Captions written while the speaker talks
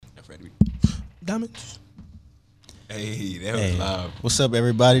everybody. Damn it. Hey, that was loud. What's up,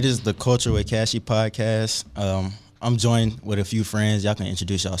 everybody? This is the Culture with Kashy podcast. I'm joined with a few friends. Y'all can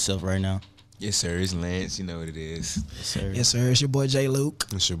introduce yourself right now. Yes, sir. It's Lance. You know what it is. Yes, sir. Yes, sir. It's your boy J. Luke.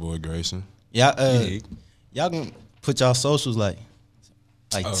 It's your boy Grayson. Y'all can put y'all socials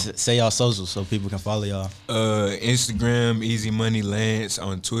say y'all socials so people can follow y'all. Instagram, Easy Money Lance.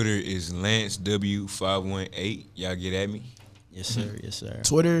 On Twitter is Lance W518. Y'all get at me. Yes, sir. Yes, sir.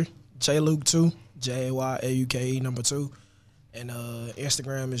 Twitter, J. Luke 2, JAYLUKE number 2. And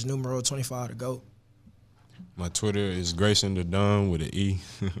Instagram is numero 25 to go. My Twitter is Grayson the Don with an E.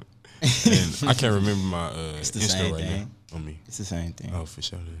 And I can't remember my Insta right now on me. It's the same thing. Oh, for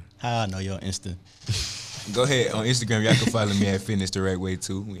sure. How I know your Insta. Go ahead. On Instagram, y'all can follow me at Fitness the Right Way,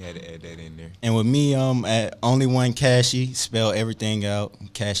 too. We had to add that in there. And with me, at Only One Kashy, spell everything out.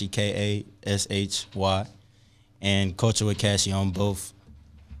 Kashy, Kashy. And Culture with Kashy on both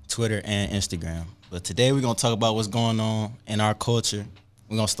Twitter and Instagram. But today we're going to talk about what's going on in our culture.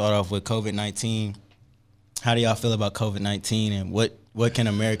 We're going to start off with COVID-19. How do y'all feel about COVID-19 and what can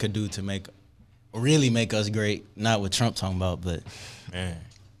America do to really make us great? Not what Trump talking about, but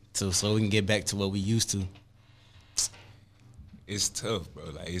so we can get back to what we used to. It's tough, bro.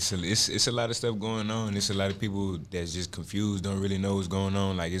 Like it's a lot of stuff going on. It's a lot of people that's just confused, don't really know what's going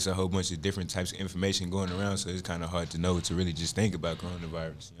on. Like it's a whole bunch of different types of information going around, so it's kind of hard to know to really just think about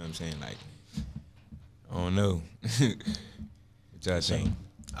coronavirus. You know what I'm saying? Like I don't know. What y'all think?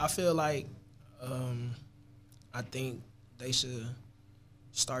 I feel like I think they should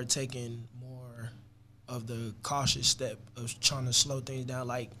start taking more of the cautious step of trying to slow things down.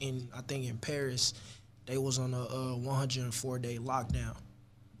 Like I think in Paris, they was on a 104-day lockdown.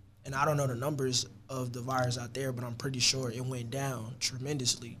 And I don't know the numbers of the virus out there, but I'm pretty sure it went down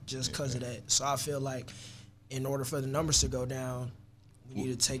tremendously just because of that. So I feel like in order for the numbers to go down, we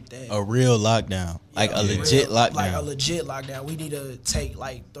need to take that. A real lockdown. Like a legit lockdown. Like a legit lockdown. We need to take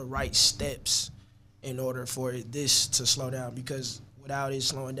like the right steps in order for this to slow down, because without it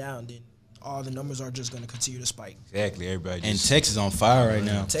slowing down, then all the numbers are just going to continue to spike. Exactly, everybody. And Texas on fire right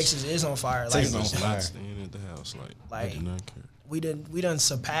now. Texas is on fire. Texas like, on fire. Staying at the house, I do not care. We done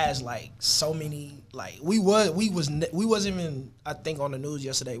surpassed like so many. Like we wasn't even, I think on the news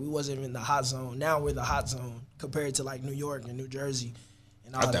yesterday, we wasn't even in the hot zone. Now we're the hot zone compared to like New York and New Jersey.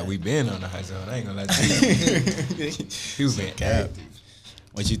 And all I thought we been on the hot zone. I ain't gonna lie to you. People been active.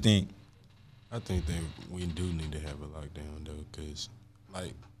 What you think? I think that we do need to have a lockdown though, because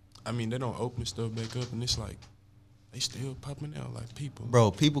they don't open stuff back up, and it's like they still popping out like people.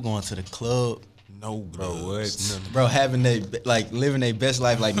 Bro, people going to the club. No, bro, what? Bro, having living their best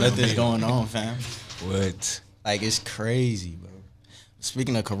life like nothing's going on, fam. What? Like it's crazy, bro.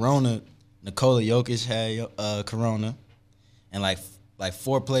 Speaking of corona, Nikola Jokic had corona, and like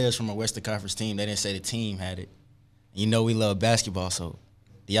 4 players from a Western Conference team. They didn't say the team had it. You know we love basketball, so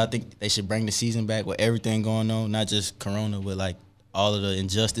do y'all think they should bring the season back with everything going on, not just corona, but like all of the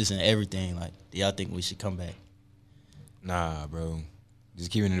injustice and everything? Like, do y'all think we should come back? Nah, bro.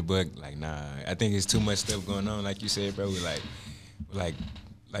 Just keeping it in the book, like, nah. I think it's too much stuff going on, like you said, bro. With like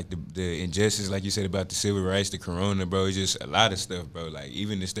the injustice, like you said, about the civil rights, the corona, bro. It's just a lot of stuff, bro. Like,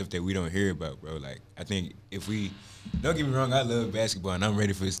 even the stuff that we don't hear about, bro. Like, I think if we, don't get me wrong, I love basketball, and I'm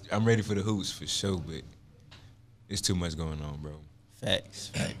ready for the hoops for sure, but it's too much going on, bro.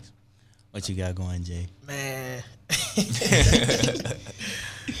 Facts. What you got going, Jay? Man.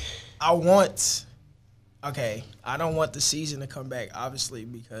 I don't want the season to come back, obviously,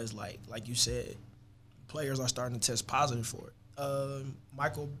 because like you said, players are starting to test positive for it.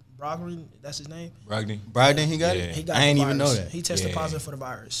 Michael Brogdon, that's his name? Brogdon, he got it? He got I ain't the even know virus. that. He tested positive for the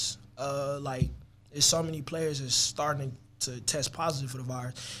virus. There's so many players that's starting to test positive for the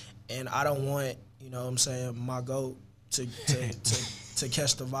virus, and I don't want, my GOAT to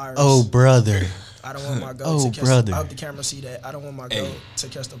catch the virus. Oh, brother. I don't want my GOAT to catch I hope the camera see that. I don't want my GOAT to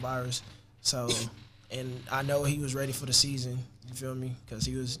catch the virus. So, and I know he was ready for the season. You feel me? Because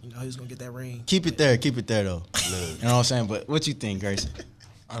he was going to get that ring. Keep it there, though. You know what I'm saying? But what you think, Grayson?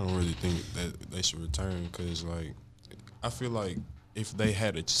 I don't really think that they should return, because, like, I feel like if they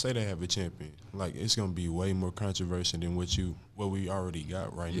have a champion, like, it's going to be way more controversial than what we already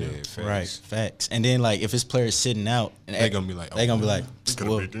got right now. Facts. Right, facts. And then, like, if his players sitting out, and they're going to be like, this could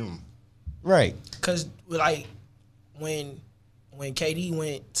have been them. Right. Because, like, when KD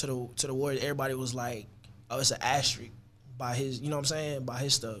went to the Warriors, everybody was like, oh, it's an asterisk by his, you know what I'm saying, by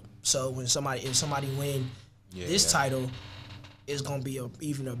his stuff. So if somebody win this title, it's gonna be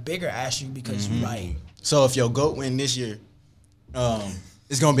even a bigger asterisk, because you like. So if your GOAT win this year,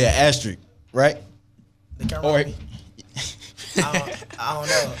 it's gonna be an asterisk, right? The camera. I don't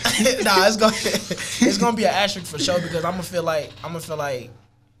know. Nah, it's gonna be an asterisk for sure because I'm gonna feel like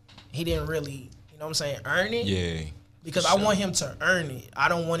he didn't really, you know what I'm saying, earn it. Yeah. Because I want him to earn it. I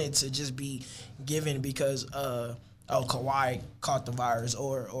don't want it to just be given because Kawhi caught the virus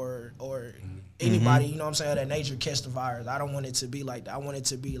or anybody, you know what I'm saying, of that nature catch the virus. I don't want it to be like that. I want it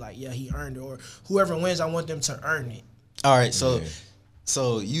to be like, yeah, he earned it, or whoever wins, I want them to earn it. All right,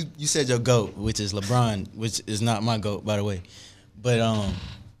 so you said your GOAT, which is LeBron, which is not my GOAT, by the way. But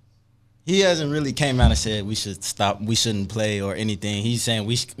he hasn't really came out and said we should stop, we shouldn't play or anything. He's saying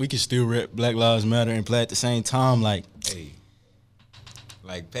we can still rep Black Lives Matter and play at the same time. Like, Hey,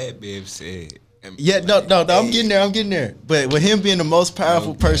 like Pat Bibb said. yeah, no, I'm getting there. But with him being the most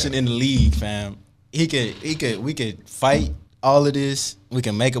powerful person in the league, fam, we could fight all of this. We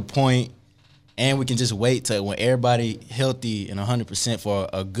can make a point, and we can just wait till when everybody healthy and 100% for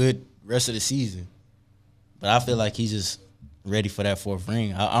a good rest of the season. But I feel like he's just ready for that fourth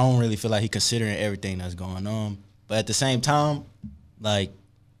ring. I don't really feel like he's considering everything that's going on. But at the same time, like,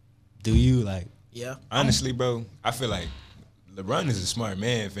 do you like? Yeah. Honestly, bro, I feel like LeBron is a smart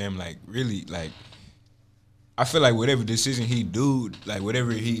man, fam. Like, really, like, I feel like whatever decision he do, like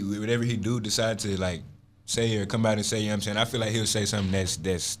whatever he do decide to like say or come out and say, you know what I'm saying, I feel like he'll say something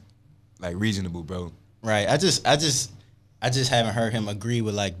that's like reasonable, bro. Right. I just haven't heard him agree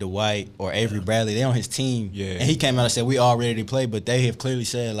with like Dwight or Avery Bradley. They on his team. Yeah. And he came out and said we all ready to play, but they have clearly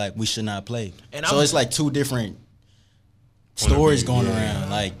said like we should not play. And so it's like two different stories going around.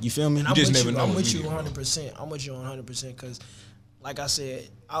 Like, you feel me? And I'm just with never you. know I'm with with you media, bro. 100%. I'm with you 100% because, like I said,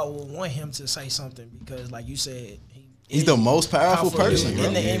 I would want him to say something because, like you said, He's the most powerful person, bro.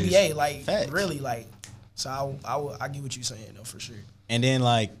 in the NBA. Like, Facts. really, like. So I get what you're saying though, for sure. And then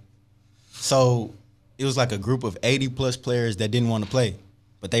like, so it was like a group of 80+ players that didn't want to play,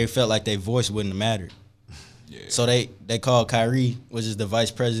 but they felt like their voice wouldn't have mattered. Yeah. So they called Kyrie, which is the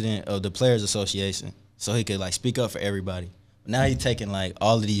vice president of the Players Association, so he could like speak up for everybody. But now he's taking like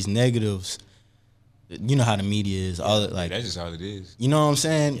all of these negatives. You know how the media is. All like That's just all it is. you know what I'm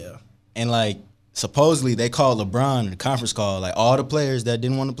saying? Yeah. And like supposedly they called LeBron in the conference call, like all the players that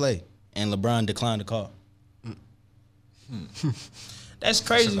didn't want to play, and LeBron declined the call. That's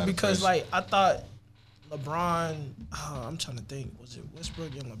crazy lot of because, pressure. like, I thought LeBron. I'm trying to think. Was it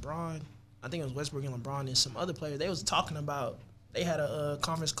Westbrook and LeBron? I think it was Westbrook and LeBron and some other players. They was talking about. They had a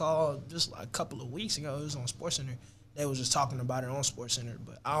conference call just like a couple of weeks ago. It was on SportsCenter. They was just talking about it on SportsCenter,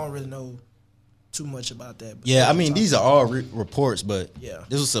 but I don't really know too much about that. But Yeah, they I were mean, talking- these are all reports, but Yeah.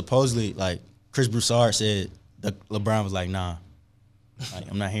 this was supposedly like Chris Broussard said LeBron was like, nah, like,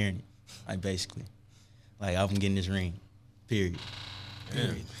 I'm not hearing it. Like, basically, like, I'm getting this ring, period.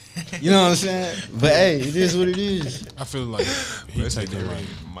 You know what I'm saying? But hey, it is what it is. I feel like he That's taking like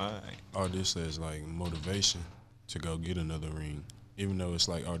mine. all this as like motivation to go get another ring. Even though it's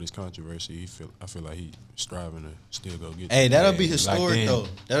like all this controversy, I feel like he striving to still go get. Hey, that'll be Yeah, historic like then. though.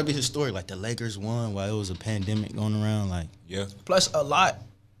 That'll be historic. Like the Lakers won while it was a pandemic going around. Like, Yeah. Plus, a lot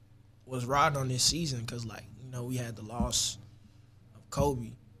was riding on this season because, like, you know, we had the loss of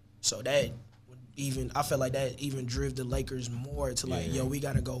Kobe, so that would even I feel like that even drove the Lakers more to like, Yeah. yo, we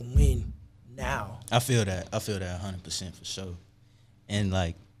gotta go win now. I feel that 100% for sure. And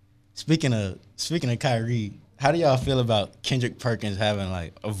like, speaking of Kyrie, how do y'all feel about Kendrick Perkins having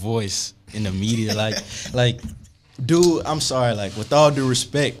like a voice in the media? like, dude, I'm sorry, like with all due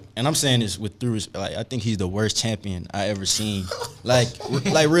respect, and I'm saying this with through respect, like I think he's the worst champion I ever seen. Like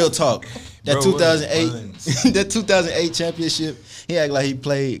real talk. That Bro, 2008, that 2008 championship, he act like he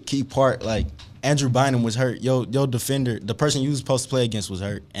played key part. Like Andrew Bynum was hurt. Yo defender, the person you was supposed to play against was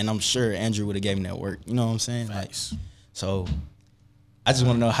hurt, and I'm sure Andrew would have gave him that work. You know what I'm saying? Like, so I just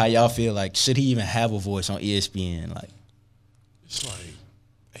want to know how y'all feel. Like, should he even have a voice on ESPN? Like, It's like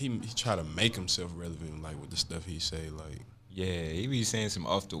he try to make himself relevant, like with the stuff he say. Like, Yeah, he be saying some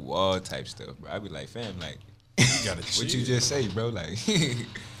off the wall type stuff, bro. I be like, fam, like, you gotta what you chill. just say, bro? Like,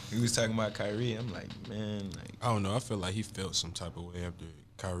 he was talking about Kyrie. I'm like, man, like, I don't know. I feel like he felt some type of way after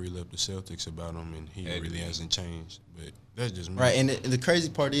Kyrie left the Celtics about him, and he Had to really be. hasn't changed. But that's just me. right? And the crazy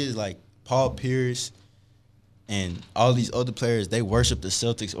part is like Paul Pierce and all these other players, they worship the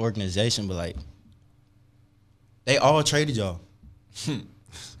Celtics organization, but like they all traded y'all.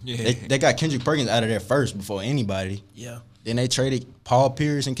 yeah, They got Kendrick Perkins out of there first before anybody. Yeah, Then they traded Paul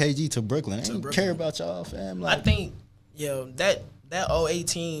Pierce and KG to Brooklyn. They didn't Brooklyn. care about y'all, fam. I Like, think that 08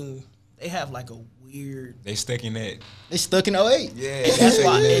 team, they have like a weird. they stuck in that. they stuck in 08. Yeah,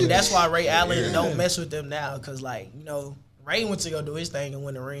 That's why Ray Allen don't mess with them now because, like, you know, Ray went to go do his thing and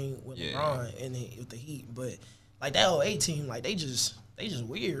win the ring with Yeah. LeBron and then with the Heat, but like that 08 team, like they they just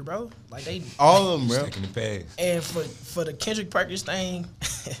weird, bro. Like they All of them, bro. Stuck in the past. And for the Kendrick Perkins thing,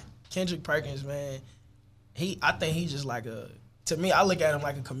 Kendrick Perkins, man, I think he's just like to me, I look at him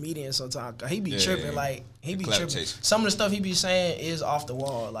like a comedian sometimes. He be tripping, like he be tripping. Chaser. Some of the stuff he be saying is off the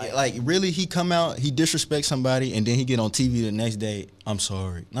wall, Like really, he come out, he disrespect somebody, and then he get on TV the next day. I'm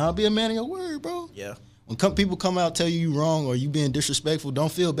sorry. Nah, be a man of your word, bro. Yeah. When people come out tell you wrong or you being disrespectful,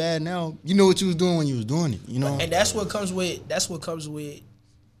 don't feel bad now. You know what you was doing when you was doing it. You know. And that's what comes with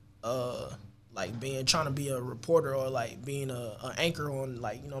like trying to be a reporter or like being a anchor on,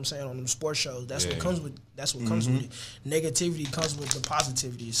 like, you know what I'm saying, on them sports shows. That's what comes with it. Negativity comes with the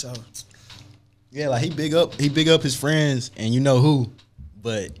positivity. So yeah, like he big up his friends and you know who,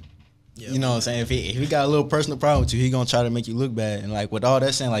 but you know what I'm saying, if he got a little personal problem with you, he gonna try to make you look bad. And like with all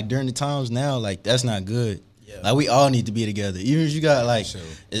that saying, like during the times now, like that's not good. Yeah. Like we all need to be together. Even if you got like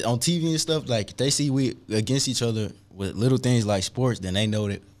on TV and stuff, like if they see we against each other with little things like sports, then they know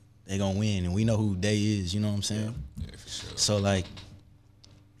that they gonna win, and we know who they is. You know what I'm saying? Yeah, for sure. So like,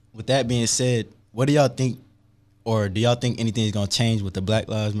 with that being said, what do y'all think, or do y'all think anything's gonna change with the Black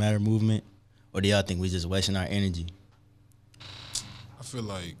Lives Matter movement, or do y'all think we just wasting our energy? I feel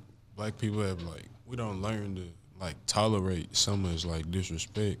like black people have we don't learn to tolerate so much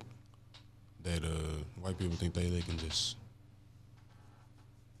disrespect that white people think they can just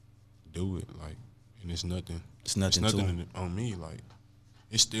do it and it's nothing. It's nothing on me.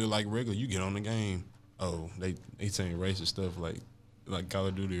 It's still regular. You get on the game. Oh, they saying racist stuff like Call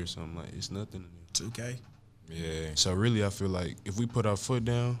of Duty or something. It's nothing. 2K. Yeah. So really, I feel like if we put our foot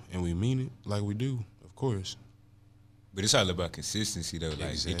down and we mean it like we do, of course. But it's all about consistency though.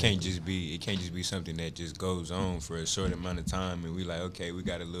 Like Exactly. it can't just be something that just goes on for a short amount of time and we like, okay, we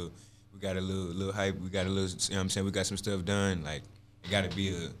got a little hype, we got a little, you know what I'm saying, we got some stuff done. Like it got to be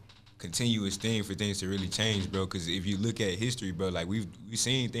a continuous thing for things to really change, bro. Because if you look at history, bro, like we've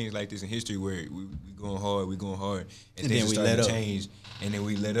seen things like this in history where we going hard, and things we start let to up. change, and then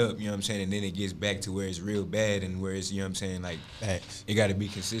we let up. You know what I'm saying? And then it gets back to where it's real bad, and where it's, you know what I'm saying, like Facts. it got to be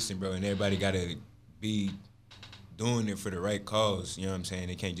consistent, bro. And everybody got to be doing it for the right cause. You know what I'm saying?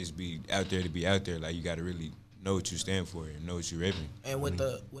 It can't just be out there to be out there. Like you got to really know what you stand for and know what you're repping. And with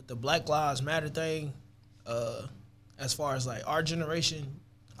the Black Lives Matter thing, as far as our generation,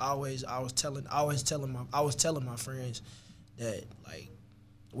 I was telling my friends that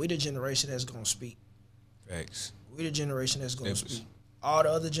we the generation that's gonna speak. Facts. We the generation that's gonna speak. All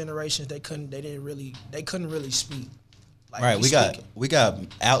the other generations they couldn't really speak. Right, we got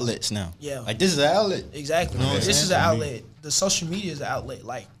outlets now. Yeah. This is an outlet. Exactly. You know what I'm This is saying? an outlet. The social media is an outlet.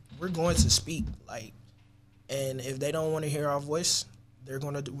 We're going to speak. And if they don't want to hear our voice, we're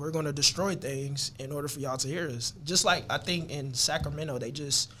gonna destroy things in order for y'all to hear us. Just like I think in Sacramento, they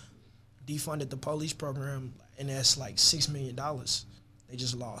just defunded the police program, and that's $6 million. They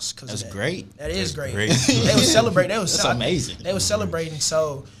just lost because That's of that. great. That is great. great. They was celebrating. That's amazing. They was celebrating.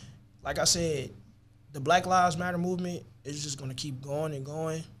 So, like I said, the Black Lives Matter movement is just gonna keep going and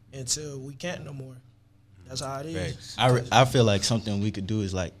going until we can't no more. That's how it is. Facts. I feel like something we could do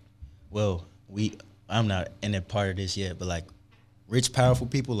is I'm not in a part of this yet, but rich, powerful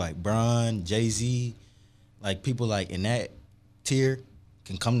people like Bron, Jay-Z, people in that tier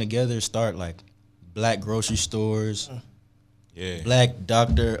can come together, start black grocery stores, black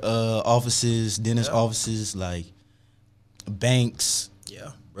doctor offices, dentist offices, banks. Yeah.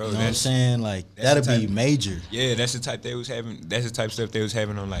 Bro, You know what I'm saying? That'll be major. Yeah, that's the type they was having. That's the type of stuff they was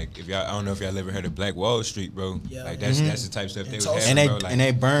having on if y'all, I don't know if y'all ever heard of Black Wall Street, bro. Yeah. That's the type of stuff they was having, And they bro. and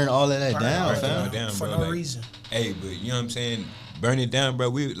they burn all of that down, burn it all fam. down, For bro. no reason. Hey, but you know what I'm saying? Burn it down, bro.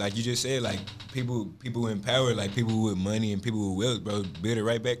 We like you just said, people in power, people with money and people with wealth, bro, build it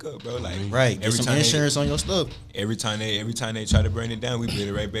right back up, bro. Right. Get some insurance on your stuff. Every time they try to burn it down, we build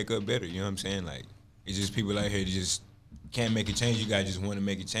it right back up better. You know what I'm saying? It's just people out here that just can't make a change. You guys just want to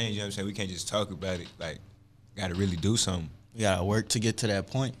make a change. You know what I'm saying? We can't just talk about it. Got to really do something. We gotta work to get to that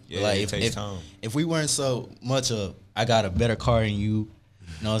point. Yeah, it takes time. If we weren't so much of, I got a better car than you,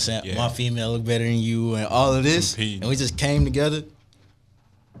 you know what I'm saying? Yeah. My female look better than you, and all of this, Compete. and we just came together.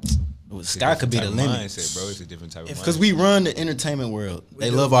 Sky could be the limit. Mindset, bro. It's a different type of mindset. Because we run the entertainment world.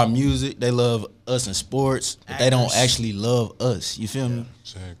 They love our music. They love us in sports. But they don't Actors. actually love us. You feel me?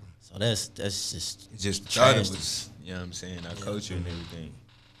 Exactly. So that's just It's just trash. thought of us. You know what I'm saying? Our culture and everything.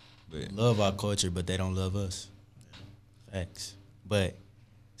 But love our culture, but they don't love us. Facts. But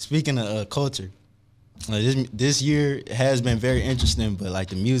speaking of culture, this year has been very interesting, but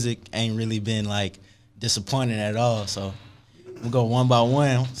the music ain't really been disappointing at all. So we'll go one by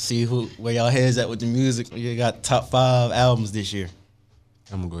one, see where y'all heads at with the music. You got top 5 albums this year.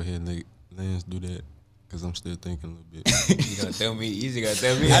 I'm gonna go ahead and let Lance do that Cause I'm still thinking a little bit. You gonna tell me? You gonna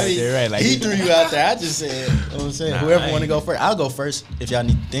tell me? I out mean, there, right? Like he threw you out there. I just said, you know what I'm saying? Nah, Whoever I want to ain't- go first, I'll go first if y'all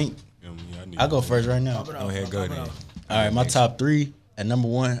need to think. I need I'll go first right now. Pop it Go off, ahead, pop go it then. off. All right, my top 3 at number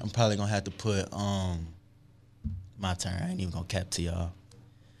 1. I'm probably gonna have to put my turn. I ain't even gonna cap to y'all.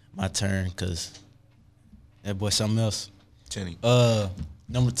 My turn, cause that boy something else. Chenny.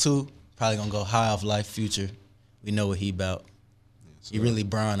 Number 2, probably gonna go High Off Life, Future. We know what he about. He really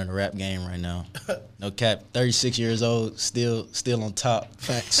Brian in the rap game right now. No cap. 36 years old, still on top.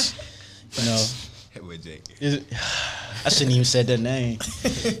 Facts. You know, That boy Jake. I shouldn't even said that name.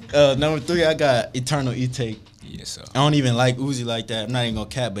 Number 3, I got Eternal E-Take. Yes, sir. I don't even like Uzi like that. I'm not even gonna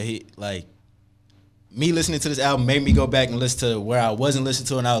cap, but he like me listening to this album made me go back and listen to where I wasn't listening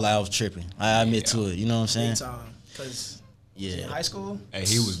to it, and I was like, I was tripping. I admit to it. You know what I'm Big saying? time. Because in Yeah. high school, Hey,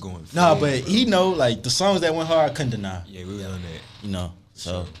 he was going. Nah, fed, but bro. he know like the songs that went hard, I couldn't deny. Yeah, we was on that. You know.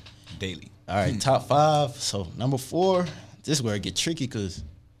 So Daily. all right, top 5. So number 4, this is where it get tricky because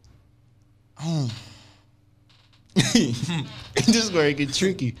this is where it get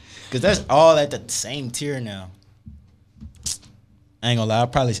tricky because that's all at the same tier now. I ain't gonna lie,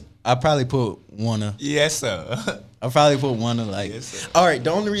 I probably put Wanna. Yes, sir. I probably put Wanna like. Yes, sir. All right,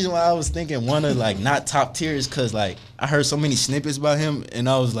 the only reason why I was thinking Wanna like not top tier is because like I heard so many snippets about him and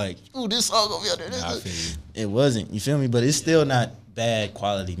I was like, ooh, this song gonna be under this. Nah, I feel you. It wasn't, you feel me? But it's still not bad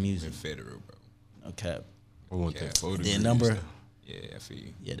quality music. Federal, bro. Okay. I want Yeah. that photo. Then release, number, though. Yeah, I feel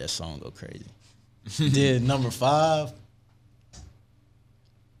you. yeah, that song go crazy. Then number 5,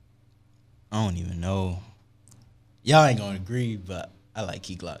 I don't even know. Y'all ain't gonna agree, but I like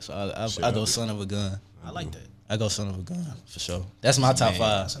Key Glock, so I go Son of a Gun. I like that. I go Son of a Gun for sure. That's my top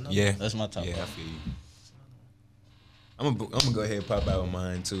Man. 5. Yeah, That's my top Yeah, I 5. feel you. I'm gonna go ahead and pop out with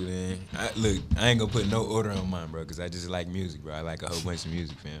mine too. Then look, I ain't gonna put no order on mine, bro, because I just like music, bro. I like a whole bunch of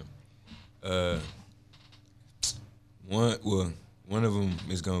music, fam. One of them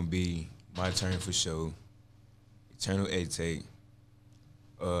is gonna be My Turn for sure. Eternal A-Take.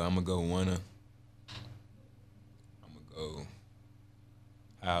 I'm gonna go Wanna. I'm gonna go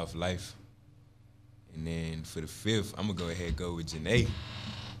High Off Life. And then for the 5th, I'm gonna go ahead and go with Janae.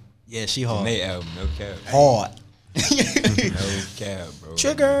 Yeah, she hard. Janae album, no cap. Hard. No cap, bro.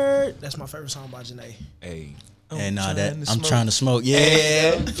 Triggered. That's my favorite song by Janae. Hey. And I'm trying to smoke.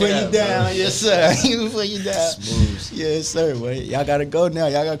 Yeah, put Yeah, you down, bro. yes sir. You put you down. Smooth. Yes sir. Wait, y'all gotta go now.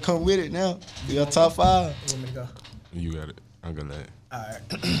 Y'all gotta come with it now. We got top 5. You want me to go? You got it. I'm gonna let it. All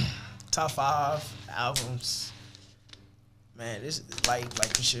right. Top 5 albums. Man, this like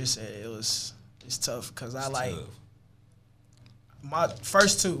Kashy said, it's tough because I like Tough. my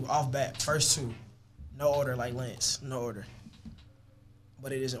first 2 off bat. First 2, no order like Lance, no order.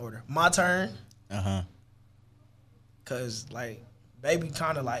 But it is in order. My Turn, cause like Baby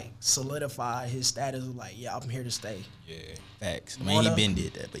kind of like solidified his status of like, yeah, I'm here to stay. Yeah. Facts. I mean, Wanna- he been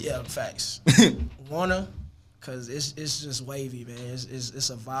did that, but yeah. Yeah, facts. Wanna, cause it's just wavy, man. It's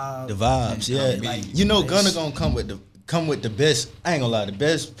a vibe. The vibes, yeah. Like, You know, it's- Gunna gonna come with the best. I ain't gonna lie, the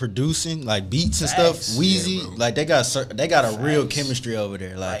best producing, like beats and Facts. stuff. Wheezy, Yeah, bro. like they got a real Facts. chemistry over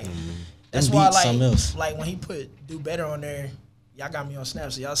there. Like, Like, them That's why, beats something else. like when he put "Do Better" on there, y'all got me on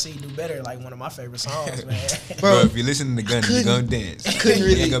Snap, so y'all see "Do Better" like one of my favorite songs, man. Bro, if you listen to Gunna, you couldn't- gonna dance. couldn't You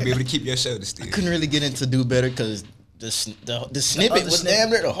really- ain't gonna be able to keep your shoulder still. Couldn't really get into Do Better because the snippet other was snippet. damn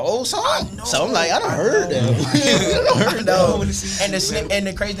near the whole song. know, So I'm like, I done I heard know. that. No, wanna see and Do Better. and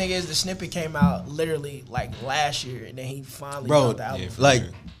the crazy thing is the snippet came out literally like last year, and then he finally Bro, dropped the album. yeah, for Like,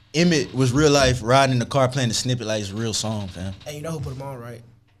 real. Emmett was real life riding in the car playing the snippet like it's a real song, fam. And you know who put him on, right?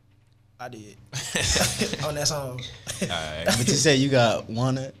 I did on that song. Alright. But you said you got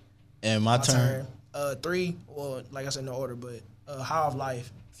Wanna and My My Turn turn. 3, well, like I said, no order, but High of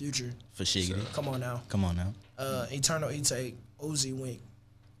Life, Future. for Shiggity. Come on now. Come on now. Eternal E-Take, Uzi went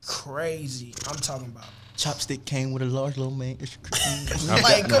crazy. I'm talking about. Chopstick came with a large little man.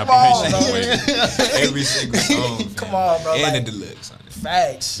 Like, come on, bro. Every single song. fam. Come on, bro, And like- the deluxe on it.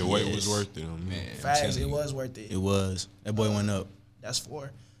 Facts. The wait Yes. was worth it on me. Man, I'm Facts. telling It you. was worth it. It was. That boy went up. That's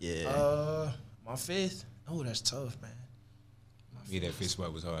 4. Yeah. My 5th. Oh, that's tough, man. Yeah, that fifth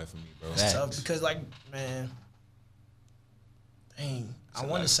spot was hard for me, bro. Facts. Tough because, like, man, dang, I a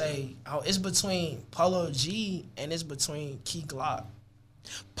want lot, to say it's between Polo G and it's between Key Glock.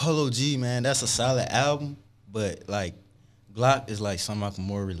 Polo G, man, that's a solid album, but like Glock is like something I can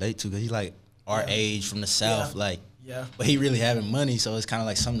more relate to because he like our Yeah. age from the South, Yeah. like, Yeah. but he really having money, so it's kind of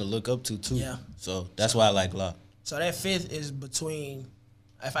like something to look up to too. Yeah. So that's why I like Glock. So that 5th is between.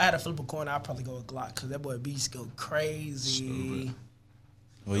 If I had to flip a coin, I'd probably go with Glock because that boy beats go crazy.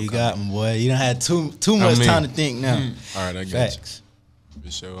 Well, you got him, boy. You don't have too much mean, time to think now. All right, I got Facts. you.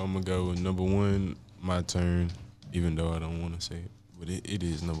 For sure, I'm gonna go with number 1, my turn, even though I don't want to say it, but it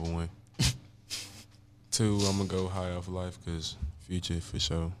is number 1. 2, I'm gonna go High Off Life because Future for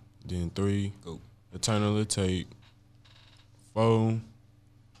sure. Then 3, Go. Eternal Take. 4,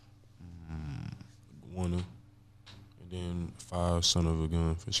 Wanna. And then 5, Son of a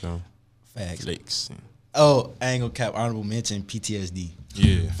Gun for sure. Facts. Flex. Oh, I ain't gonna cap. Honorable mention PTSD.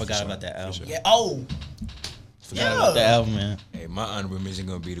 Yeah. Forgot for about sure, that album. for sure. Yeah. Oh. Forgot about that album, man. Hey, my honorable mention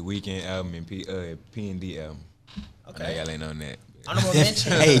gonna be the Weeknd album and P&D album. Okay. I know y'all ain't on that. Honorable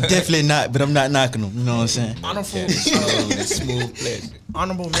mention. Hey, definitely not, but I'm not knocking them. You know what I'm saying? Honorable. That's smooth pleasure.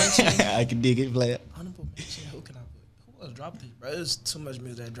 Honorable mention. I can dig it, player. Honorable mention. Who can I put? Who else dropped this, bro? There's too much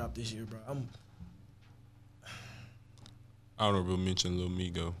music that dropped this year, bro. Honorable mention Lil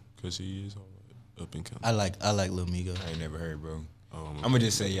Migo because he is all up and coming. I like Lil Migo. I ain't never heard, bro. Oh, I'm gonna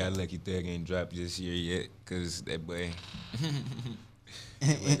just say y'all lucky Thug ain't dropped this year yet, cause that boy,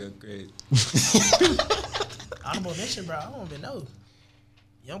 that boy go crazy. Honorable mention, bro. I don't even know.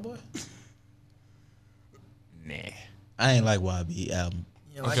 Young boy. Nah, I ain't like YB album.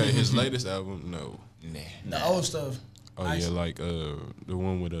 You know, like Okay, his latest album, no. the old stuff. Oh Ice. yeah, like the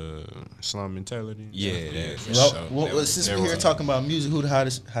one with slime mentality. Yeah, yeah. that- for Well, sure. well, That was- since that we're here was- talking about music, who the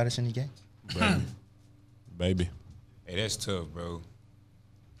hottest in the game? baby. Hey, that's tough, bro.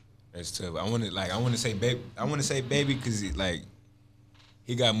 That's tough. I want to say baby, cause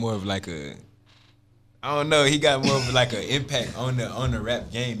he got more of like a, I don't know, he got more of like an impact on the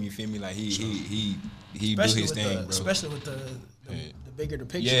rap game. You feel me? Like he do Especially his with thing, the, bro. especially with the bigger the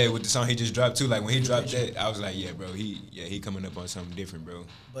picture. Yeah, with the song he just dropped too. Like when he dropped that, I was like, yeah, bro, he coming up on something different, bro.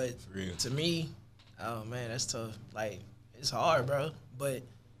 But For real. to me, oh man, that's tough. Like it's hard, bro. But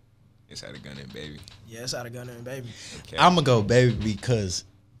It's how the gun in, baby. yeah, it's out of Gunna and Baby. Okay. I'm gonna go baby because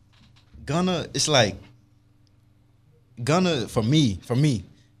Gunna. It's like Gunna for me.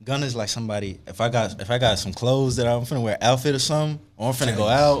 Gunna's like somebody. If I got some clothes that I'm finna wear, outfit or something, or I'm finna go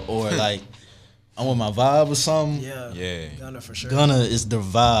out, or like I'm with my vibe or something. Yeah, Yeah. Gunna for sure. Gunna is the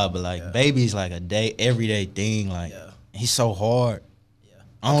vibe. But like Yeah. Baby's like a everyday thing. Like Yeah. he's so hard. Yeah.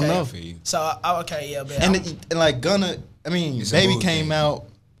 I don't Okay. know. For you. So okay, yeah, but And like Gunna, I mean, It's a Baby mood came thing. out.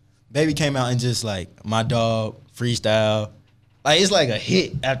 Baby came out and just like my dog freestyle. Like it's like a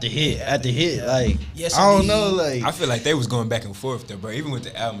hit after hit Yeah, after hit. yeah. Like Yes, I don't indeed. know. Like I feel like they was going back and forth though, bro. Even with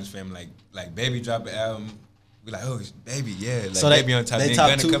the albums, fam. Like Baby drop an album, we like, oh, it's Baby, yeah. Like So they- Baby on top, they then top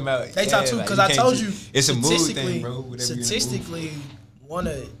Gunna two? come out. they yeah, top two like, because I can't told ju- you it's a mood statistically- thing, bro. Whatever you in the mood. Statistically,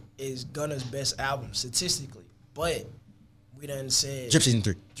 is Gunna's best album statistically, but we done said Drip Season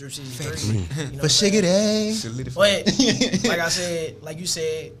 3. Drip Season 3. You know But what I'm saying? Shiggity. Solidified. But like I said, like you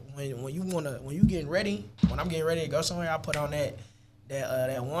said, when you getting ready, when I'm getting ready to go somewhere, I put on that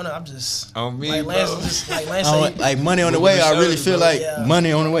one. I'm just On me, like Lance, bro. just like Lance Oh, said, like money on the Moving way. the I really shoulders, feel bro. like Yeah.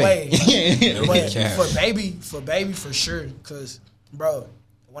 money on the way. But cap. for baby for sure, cause bro,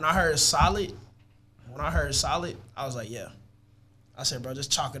 when I heard solid, I was like, yeah. I said, bro,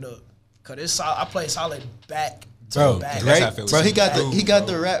 just chalk it up, cause it's solid. I play solid back to Bro, back. That's how I great. feel Bro, with he got Boom, the he got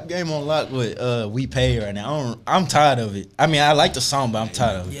bro. the rap game on lock with We Pay right now. I'm tired of it. I mean, I like the song, but I'm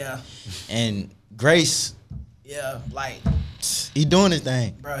tired of it. Yeah, And Grace, yeah, like, he doing his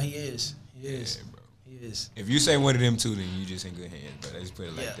thing. bro, he is. Yeah, bro. He is. If you say one of them two, then you just in good hands, bro. Let's put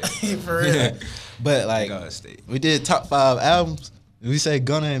it like Yeah, that. for real. But like God state. we did top 5 albums. We say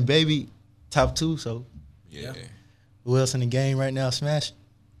Gunna and Baby top 2. So Yeah. who else in the game right now smash?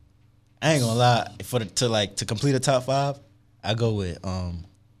 I ain't gonna lie. To complete a top 5, I go with I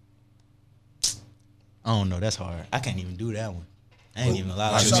don't know. That's hard. I can't even do that one. I ain't even gonna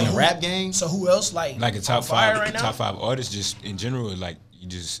lie. Like So in the who- rap game, So who else like Like a top on fire five, right now? top 5 artists, just in general. Like you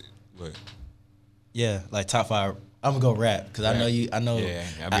just what? yeah, like top 5. I'm gonna go rap because I Rap. know you. I know. Yeah,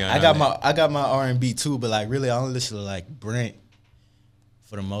 I'll be I on got that. I got my R&B too, but like really, I only listen to like Brent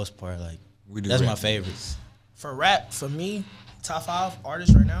for the most part. Like We do that's rap. my favorites. For rap, for me, top 5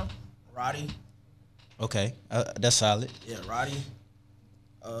 artists right now, Roddy. Okay, that's solid. Yeah, Roddy.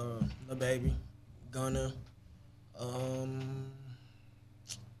 Lil Baby. Gunna.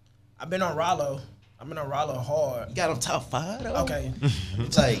 I've been on Rollo. Hard. You got him top 5 though. Okay.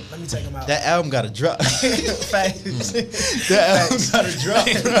 It's like Let me take him out. that album got to drop. Facts. That album got to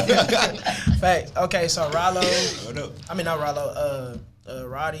drop. Facts. Okay, so Rollo. Hold up. I mean, not Rollo.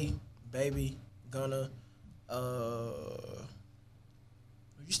 Roddy, Baby, Gunna.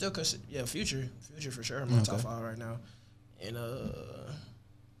 You still consider, Future for sure. I'm on top 5 right now. And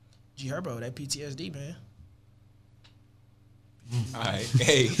G Herbo, that PTSD, man. All right.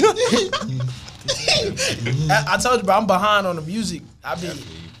 Hey. I told you, bro, I'm behind on the music.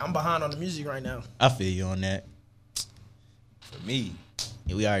 I'm behind on the music right now. I feel you on that. For me,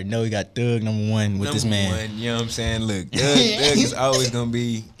 We already know we got Thug number 1 with this man. Number 1, you know what I'm saying? Look, Thug is always gonna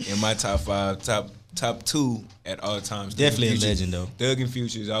be in my top 5, top 2 at all times. Definitely a legend though. Thug and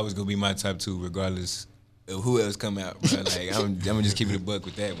Future is always gonna be my top 2, regardless of who else come out. Bro. Like I'm gonna just keep it a buck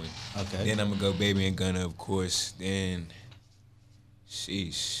with that one. Okay. Then I'm gonna go Baby and Gunna, of course. Then,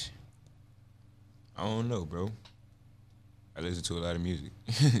 sheesh, I don't know, bro. I listen to a lot of music.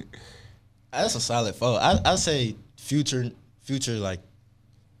 That's a solid 4. I say Future like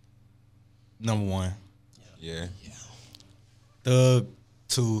number 1. Yeah. Thug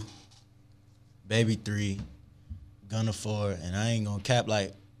 2, Baby 3, Gunna 4, and I ain't gonna cap,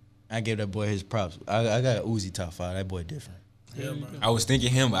 like, I give that boy his props. I got Uzi top 5. That boy different. Yeah, bro. I was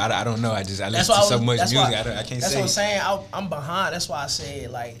thinking him, but I don't know. I listen That's to why so much music. I can't That's say. what I'm saying. I'm behind. That's why I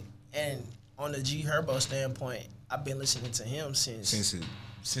said, like, and on the G Herbo standpoint, I've been listening to him since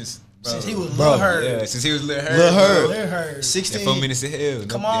he was Lil Herb. Yeah, since he was Lil Herb. Lil Herb. Lil Herb. 16. 4 minutes of hell.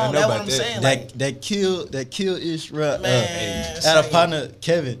 Come They on, don't know that's about what I'm saying. Like, That kill ish rap. Man, Had a say- partner,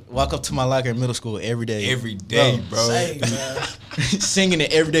 Kevin, walk up to my locker in middle school every day. Every day, bro. say, man. Singing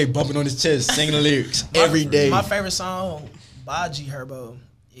it every day, bumping on his chest, singing the lyrics every day. My favorite song by G Herbo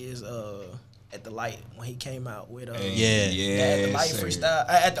is At the Light, when he came out with At the Light sir. freestyle.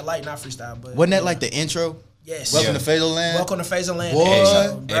 At the Light, not freestyle, but Wasn't that like the intro? yes. Welcome Yeah. to Fatal Land. Welcome to Phase of Land. Boy. Hey,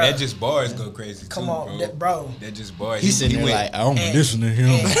 So, and bruh, that just bars go crazy. come too, on, bro. bro. That just bars. He's sitting there went- like, I don't And- listen to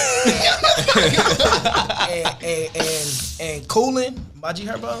him. and Coolin' by G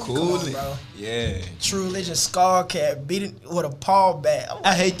Herbo. Come on, Coolin'. bro. Yeah. True Religion, Scar Cat, beating with a paw bat. I'm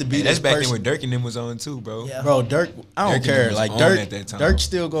I hate to be Hey, this that's back person. then when Dirk and them was on too, bro. Yeah. Bro, Dirk, I don't Dirk care. was Like on Dirk, at that time. Dirk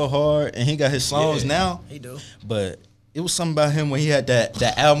still go hard, and he got his songs Yeah. now. He do. But it was something about him when he had that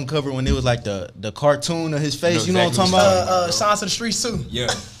album cover when it was like the cartoon of his face. You know what I'm exactly talking what about? you're Signs of the Streets too. Yeah.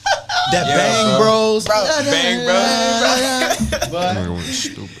 That Yeah, Bang bro. Bros. Bro, Bang Bros. But Nigga went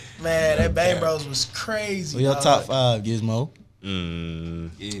stupid. Man, that Bang Yeah. Bros was crazy. for your dog. top 5, Gizmo.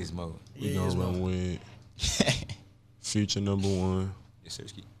 Is Mo. We Yeah, gonna it's run with Future number 1, Yes, sir.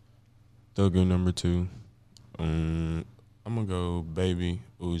 Ski. Thugger number 2. I'm gonna go Baby,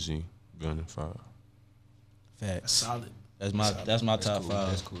 Uzi, Gunna 5. Facts. Solid. That's my top Cool. 5.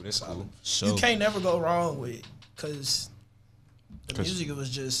 That's cool. That's cool. So You can't never go wrong with, cause the 'Cause music was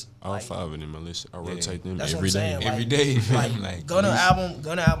just All like, 5 of them I listen. I Yeah. rotate them That's what every I'm day. saying. Every Like- day, like, like Gunna these-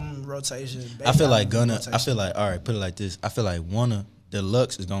 album rotation. I Baby feel like album Gunna. I rotation. feel like, all right, put it like this. I feel like Wanna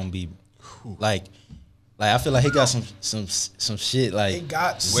Deluxe is gonna be like I feel like he got some shit like it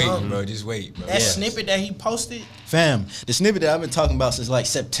got Wait, some. bro. Just wait, bro. That Yeah. snippet that he posted, fam. The snippet that I've been talking about since like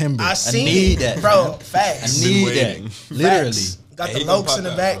September. I seen need it, that, bro. fam. Facts. I need waiting. that, literally. Facts. Got Hey, the he gonna lokes in the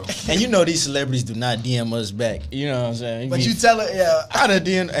pop back. out, bro. And you know these celebrities do not DM us back. You know what I'm saying? But you tell it, yeah. I done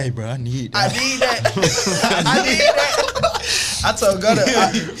DM. Hey, bro, I need I that. need that. I need that. I told Gunna,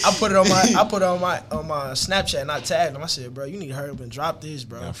 I put it on my Snapchat and I tagged him. I said, bro, you need to hurry up and drop this,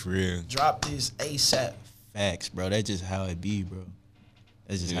 bro. Nah, for real. Drop this ASAP. Facts, bro. That's just how it be, bro.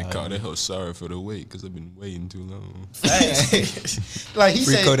 That's just And how call it that be. hoe sorry for the wait because I've been waiting too long. Facts. Like he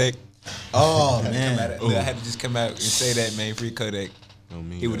Free said. Kodak. Oh Come man. out, I had to just come out and say that, man. Free Kodak. I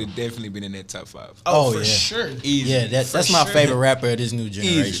mean, He would have definitely been in that top 5. Oh, Oh, for yeah. sure. Easy. Yeah, that's my sure. favorite rapper of this new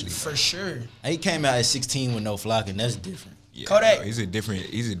generation. Easily. For sure. He came out at 16 with no flocking. That's different. Yeah, Kodak. bro, he's a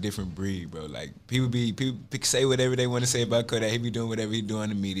different breed, bro. Like people say whatever they want to say about Kodak. He be doing whatever he do on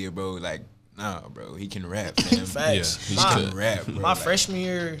the media, bro. Like, nah, bro. He can rap, man. Facts. Yeah, He My- can rap, bro. My Like, freshman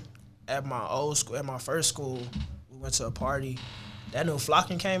year at my old school, at my first school, we went to a party. That new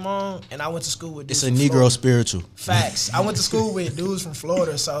Flocking came on, and I went to school with It's dudes a from Negro Florida. spiritual. Facts. I went to school with dudes from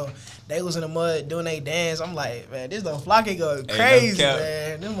Florida, so they was in the mud doing their dance. I'm like, man, this little Flocking go no crazy, cap.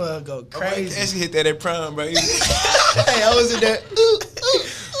 man. Them mud go crazy. crazy. Kashy hit that at prom, bro. He was Hey, I was in there.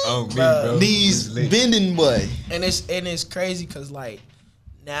 on me, Bro. bro. Knees He was lit. bending, boy. And it's crazy because like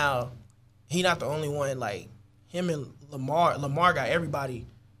now he not the only one. Like him and Lamar got everybody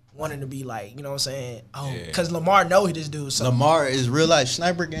wanting to be like, you know what I'm saying? Oh, Yeah. because Lamar know he this dude. So Lamar is real life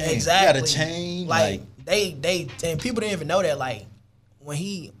sniper game. exactly. Got a chain. Like they and people didn't even know that. Like when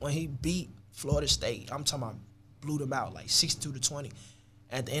he beat Florida State, I'm talking about blew them out like 62-20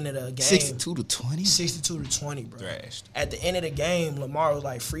 at the end of the game. 62 to 20. 62-20, bro. Thrashed. At the end of the game, Lamar was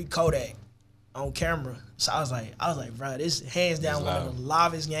like free Kodak on camera. So I was like, bro, this hands down one of the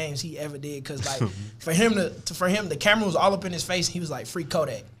livest games he ever did. Cause like for him, the camera was all up in his face. He was like free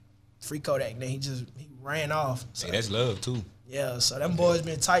Kodak. Then he ran off. So, Hey, that's love too. yeah, so them boys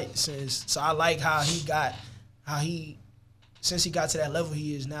been tight since. So I like since he got to that level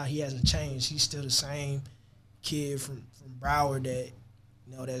he is now, he hasn't changed. He's still the same kid from Broward that,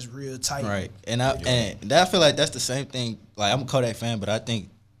 that's real tight. Right. And I feel like that's the same thing. Like, I'm a Kodak fan, but I think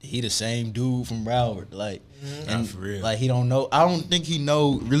he the same dude from Broward. Like, and for real. like, he don't know. I don't think he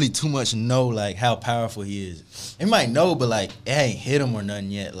really too much like how powerful he is. He might know, but like it ain't hit him or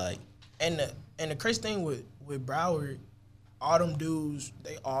nothing yet. Like, And the crazy thing with Broward, all them dudes,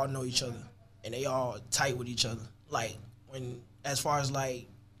 they all know each other and they all tight with each other. Like, as far as like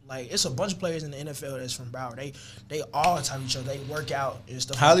it's a bunch of players in the NFL that's from Broward. They all tight with each other. They work out and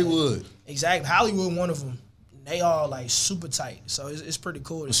stuff. Hollywood. Like that. Exactly. Hollywood, one of them. They all like super tight. So it's pretty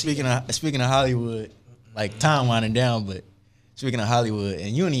cool to see. Speaking of Hollywood, like time winding down, but speaking of Hollywood, and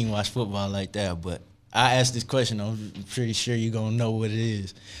you don't even watch football like that, but I asked this question. I'm pretty sure you're gonna know what it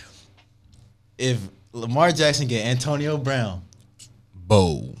is. If Lamar Jackson get Antonio Brown,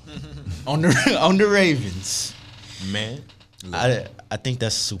 on the Ravens, Man. I think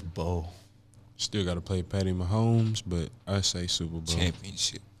that's Super Bowl. Still got to play Patty Mahomes, but I say Super Bowl.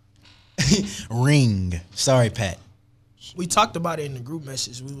 Championship. Ring. Sorry, Pat. We talked about it in the group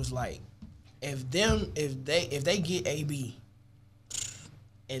message. We was like, if they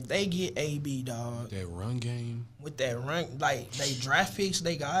get AB, dog, That run game. with that run, like they draft picks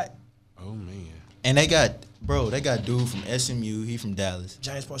they got, Oh man. And they got dude from SMU. He from Dallas.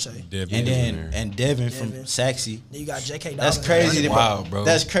 James Poche. Devin And Devin from Devin. Saxe. Then you got J.K. That's Dobbins. crazy. Wow, bro.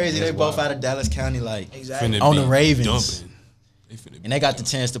 That's crazy. That's They both wild. out of Dallas County, like Exactly. on the Ravens. Dumping. And they got the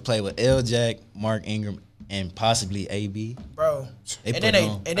chance to play with L. Jack, Mark Ingram, and possibly AB. Bro. They And put then it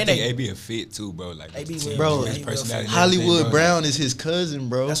on. I think AB a fit too, bro. Like AB his will. Bro, his Yeah, personality. and Hollywood everything, bro. Brown is his cousin,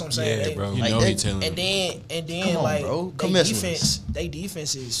 bro. That's what I'm saying. Yeah, They- bro. You Like know that- he telling And him. then on, like bro. they Come mess with us.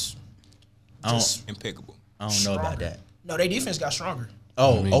 defense is I just Impeccable. don't know about stronger. that. No, they defense got stronger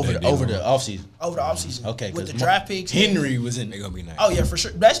Oh, I mean, over they the did. offseason. over the offseason. Okay, with 'cause the draft picks. Henry was in They there. gonna be nice. Oh yeah, for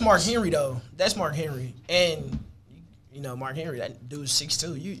sure. That's Mark Henry though. That's Mark Henry, and you know Mark Henry. That dude's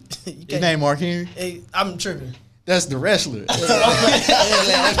 6'2". You His can't. name Mark Henry? Hey, I'm tripping. That's the wrestler. My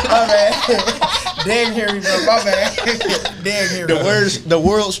bad. Dang Henry, bro. My bad. Dang Henry. the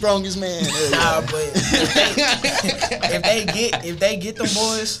world's strongest man. Nah, but if they get them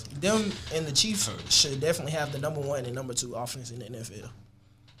boys, them and the Chiefs should definitely have the number 1 and number 2 offense in the NFL.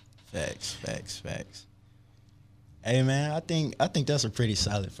 Facts. Hey man, I think that's a pretty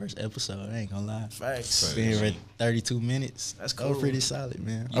solid first episode. I ain't gonna lie. Facts. Been here at 32 minutes. That's That was cool. pretty solid,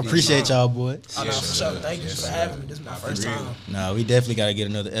 man. I did appreciate fine. y'all, boys. Oh, no, Yeah, for sure. sure. Thank you Yes, for sir. having me. This is my Nah, for first real. time. Nah, we definitely gotta get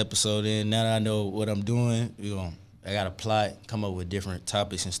another episode in. Now that I know what I'm doing, I gotta plot, come up with different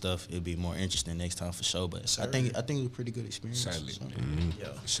topics and stuff. It'll be more interesting next time for sure. But Sir. I think it was a pretty good experience. Solid. So. Yeah.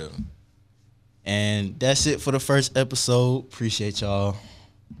 For sure. And that's it for the first episode. Appreciate y'all.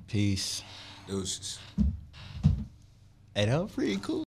 Peace. Deuces. Hey, that was pretty cool.